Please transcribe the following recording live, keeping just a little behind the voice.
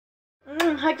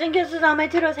Hugs and kisses on my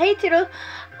Toodles. Hey Toodles,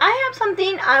 I have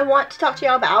something I want to talk to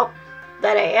y'all about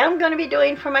that I am going to be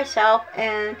doing for myself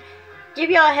and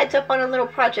give y'all a heads up on a little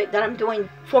project that I'm doing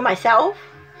for myself.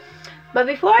 But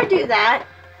before I do that,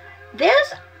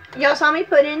 this, y'all saw me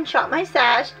put in Shop My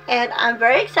Stash, and I'm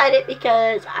very excited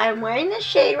because I'm wearing this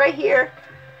shade right here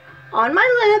on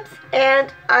my lips,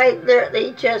 and I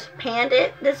literally just panned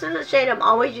it. This is a shade I'm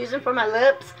always using for my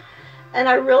lips, and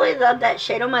I really love that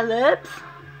shade on my lips.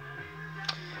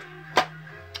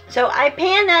 So I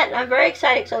panned that, and I'm very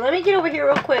excited. So let me get over here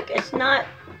real quick. It's not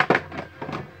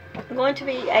going to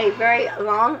be a very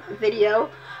long video.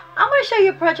 I'm going to show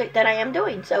you a project that I am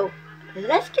doing. So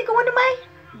let's get going to my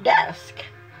desk.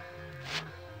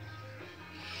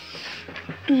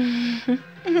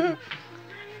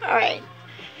 Alright.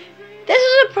 This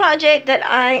is a project that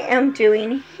I am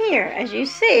doing here. As you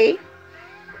see,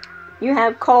 you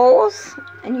have Kohl's,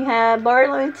 and you have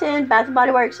Burlington, Bath &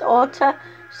 Body Works, Ulta,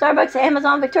 Starbucks,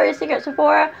 Amazon, Victoria's Secret,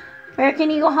 Sephora,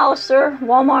 American Eagle, Hollister,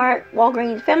 Walmart,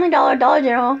 Walgreens, Family Dollar, Dollar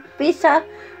General, Visa,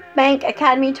 Bank,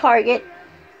 Academy, Target,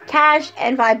 Cash,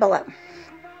 and Five Below.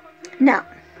 Now,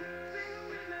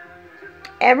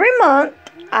 every month,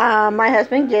 my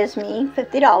husband gives me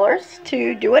 $50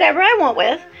 to do whatever I want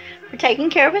with for taking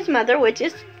care of his mother, which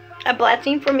is a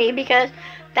blessing for me because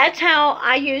that's how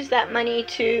I use that money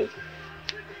to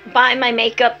buy my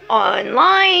makeup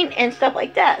online and stuff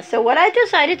like that. So what I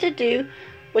decided to do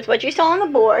with what you saw on the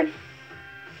board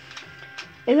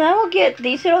is I will get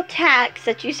these little tacks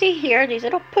that you see here, these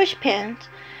little push pins,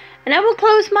 and I will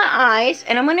close my eyes,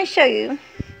 and I'm going to show you.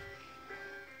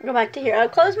 Go back to here. I'll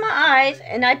close my eyes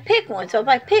and I'd pick one. So if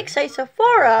I pick, say,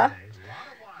 Sephora,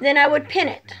 then I would pin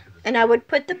it. And I would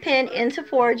put the pin in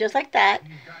Sephora just like that.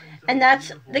 And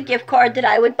that's the gift card that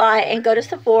I would buy and go to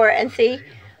Sephora and see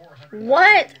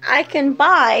what I can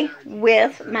buy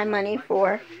with my money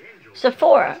for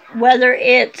Sephora. Whether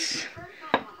it's,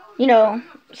 you know,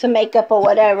 some makeup or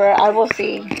whatever, I will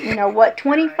see, you know, what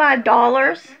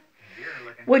 $25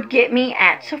 would get me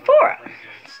at Sephora.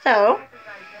 So,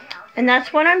 and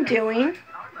that's what I'm doing.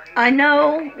 I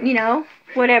know, you know,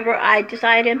 whatever I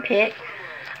decide and pick.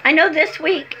 I know this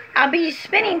week I'll be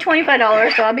spending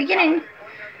 $25, so I'll be getting,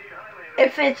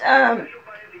 if it's,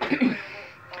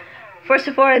 for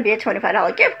Sephora, it'd be a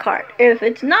 $25 gift card. If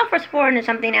it's not for Sephora and it's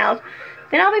something else,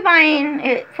 then I'll be buying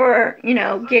it for, you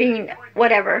know, getting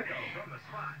whatever.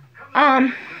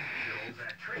 Turn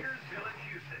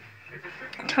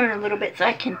a little bit so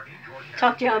I can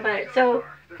talk to y'all about it. So,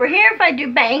 for here, if I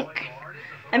do bank,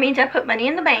 that means I put money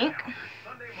in the bank,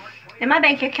 in my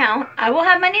bank account. I will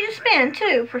have money to spend,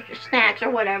 too, for snacks or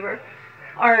whatever,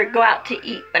 or go out to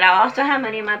eat, but I also have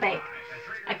money in my bank.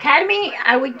 Academy,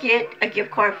 I would get a gift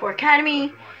card for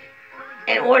Academy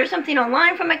and order something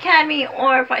online from Academy,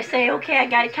 or if I say, okay, I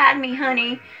got Academy,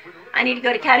 honey, I need to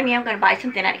go to Academy, I'm going to buy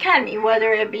something at Academy,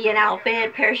 whether it be an outfit,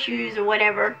 a pair of shoes, or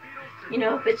whatever. You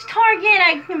know, if it's Target,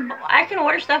 I can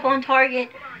order stuff on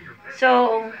Target,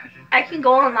 so I can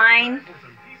go online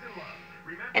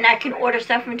and I can order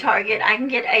stuff from Target. I can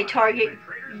get a Target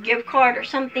gift card or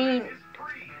something,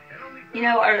 you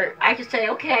know, or I can say,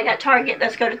 okay, I got Target,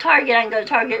 let's go to Target. I can go to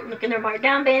Target, look in their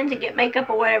markdown bins and get makeup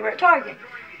or whatever at Target.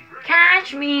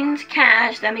 Cash means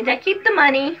cash. That means I keep the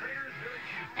money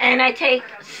and I take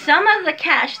some of the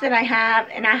cash that I have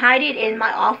and I hide it in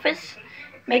my office,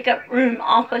 makeup room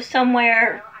office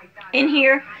somewhere in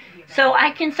here, so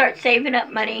I can start saving up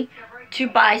money to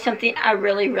buy something I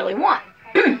really, really want.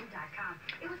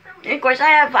 And of course, I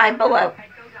have Five Below,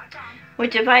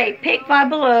 which if I pick Five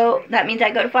Below, that means I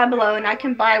go to Five Below and I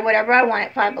can buy whatever I want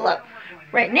at Five Below.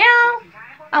 Right now,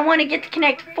 I want to get the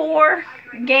Connect 4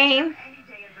 game,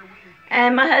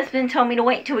 and my husband told me to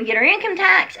wait till we get our income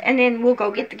tax, and then we'll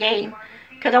go get the game,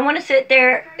 because I want to sit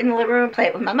there in the living room and play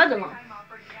it with my mother-in-law.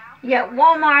 You got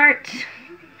Walmart,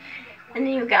 and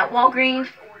then you got Walgreens.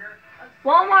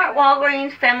 Walmart,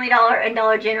 Walgreens, Family Dollar, and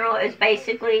Dollar General is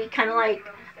basically kind of like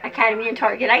Academy and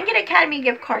Target. I can get Academy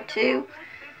gift card too,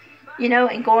 you know,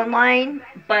 and go online,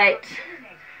 but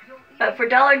for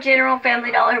Dollar General,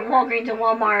 Family Dollar, Walgreens, and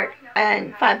Walmart,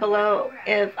 and Five Below,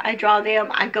 if I draw them,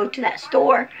 I go to that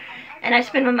store, and I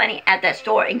spend my money at that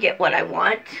store and get what I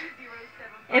want.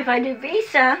 If I do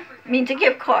Visa, it means a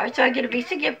gift card, so I get a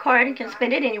Visa gift card and can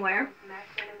spend it anywhere.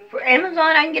 For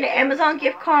Amazon, I can get an Amazon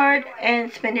gift card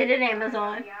and spend it at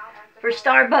Amazon. For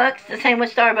Starbucks, the same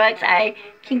with Starbucks, I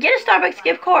can get a Starbucks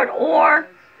gift card, or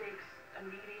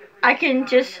I can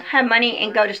just have money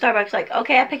and go to Starbucks. Like,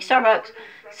 okay, I pick Starbucks,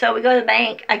 so we go to the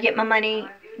bank, I get my money,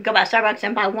 go by Starbucks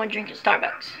and buy one drink at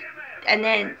Starbucks, and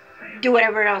then do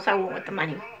whatever else I want with the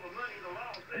money.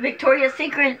 Victoria's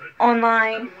Secret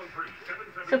online,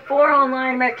 Sephora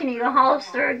online, American Eagle,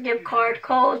 Hollister, gift card,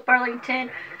 Kohl's, Burlington,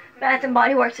 Bath and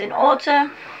Body Works, and Ulta.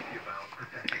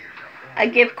 A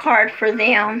gift card for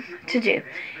them to do.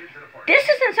 This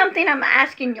isn't something I'm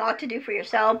asking y'all to do for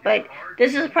yourself, but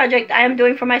this is a project I am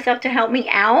doing for myself to help me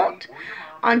out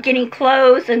on getting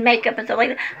clothes and makeup and stuff like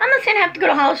that. I'm not saying I have to go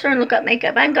to Hollister and look up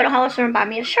makeup. I can go to Hollister and buy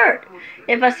me a shirt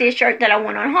if I see a shirt that I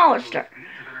want on Hollister.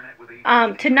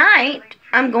 Tonight,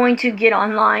 I'm going to get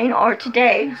online, or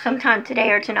today, sometime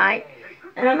today or tonight,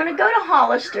 and I'm going to go to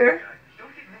Hollister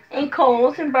and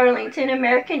Kohl's and Burlington,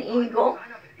 American Eagle,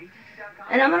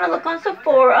 and I'm going to look on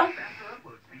Sephora,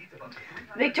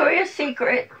 Victoria's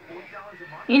Secret,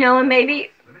 you know, and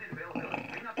maybe,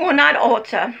 well, not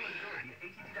Ulta,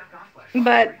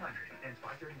 but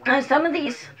some of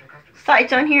these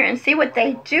sites on here and see what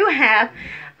they do have.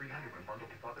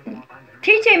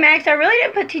 TJ Maxx, I really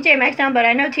didn't put TJ Maxx down, but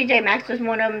I know TJ Maxx was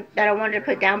one of them that I wanted to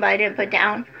put down, but I didn't put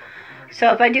down.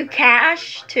 So if I do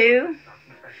cash too,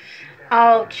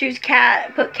 I'll choose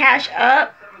put cash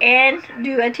up and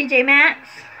do a TJ Maxx.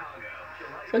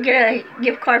 So get a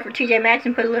gift card for TJ Maxx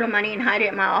and put a little money and hide it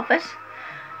in my office.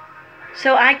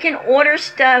 So I can order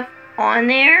stuff on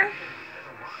there.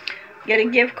 Get a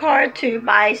gift card to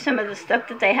buy some of the stuff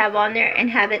that they have on there and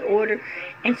have it ordered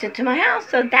and sent to my house.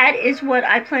 So that is what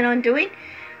I plan on doing.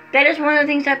 That is one of the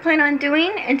things I plan on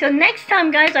doing. Until next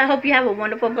time, guys, I hope you have a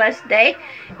wonderful, blessed day.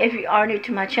 If you are new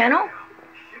to my channel,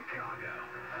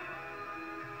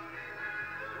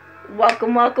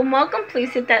 welcome, welcome, welcome. Please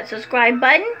hit that subscribe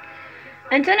button.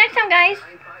 Until next time, guys,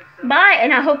 bye.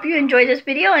 And I hope you enjoyed this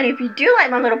video. And if you do like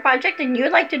my little project and you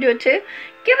would like to do it too,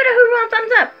 give it a hoorah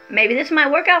thumbs up. Maybe this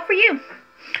might work out for you.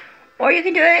 Or you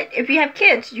can do it if you have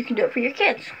kids. You can do it for your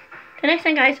kids. Till next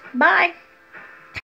time, guys. Bye.